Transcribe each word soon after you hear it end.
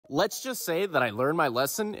Let's just say that I learned my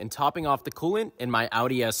lesson in topping off the coolant in my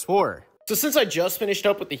Audi S4. So since I just finished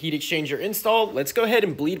up with the heat exchanger install, let's go ahead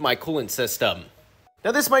and bleed my coolant system.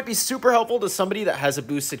 Now this might be super helpful to somebody that has a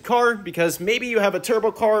boosted car, because maybe you have a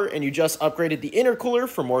turbo car and you just upgraded the intercooler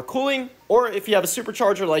for more cooling, or if you have a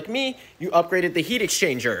supercharger like me, you upgraded the heat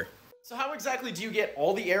exchanger. So how exactly do you get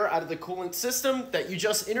all the air out of the coolant system that you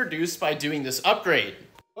just introduced by doing this upgrade?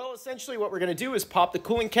 Well, essentially what we're going to do is pop the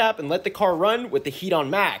coolant cap and let the car run with the heat on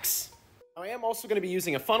max. Now, I am also going to be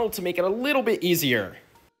using a funnel to make it a little bit easier.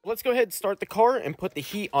 Let's go ahead and start the car and put the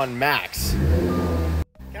heat on max.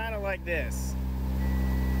 Kind of like this.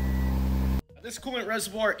 This coolant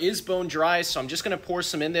reservoir is bone dry, so I'm just going to pour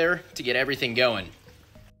some in there to get everything going.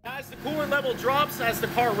 As the coolant level drops, as the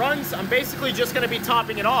car runs, I'm basically just going to be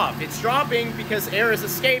topping it off. It's dropping because air is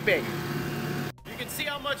escaping. You can see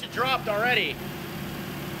how much it dropped already.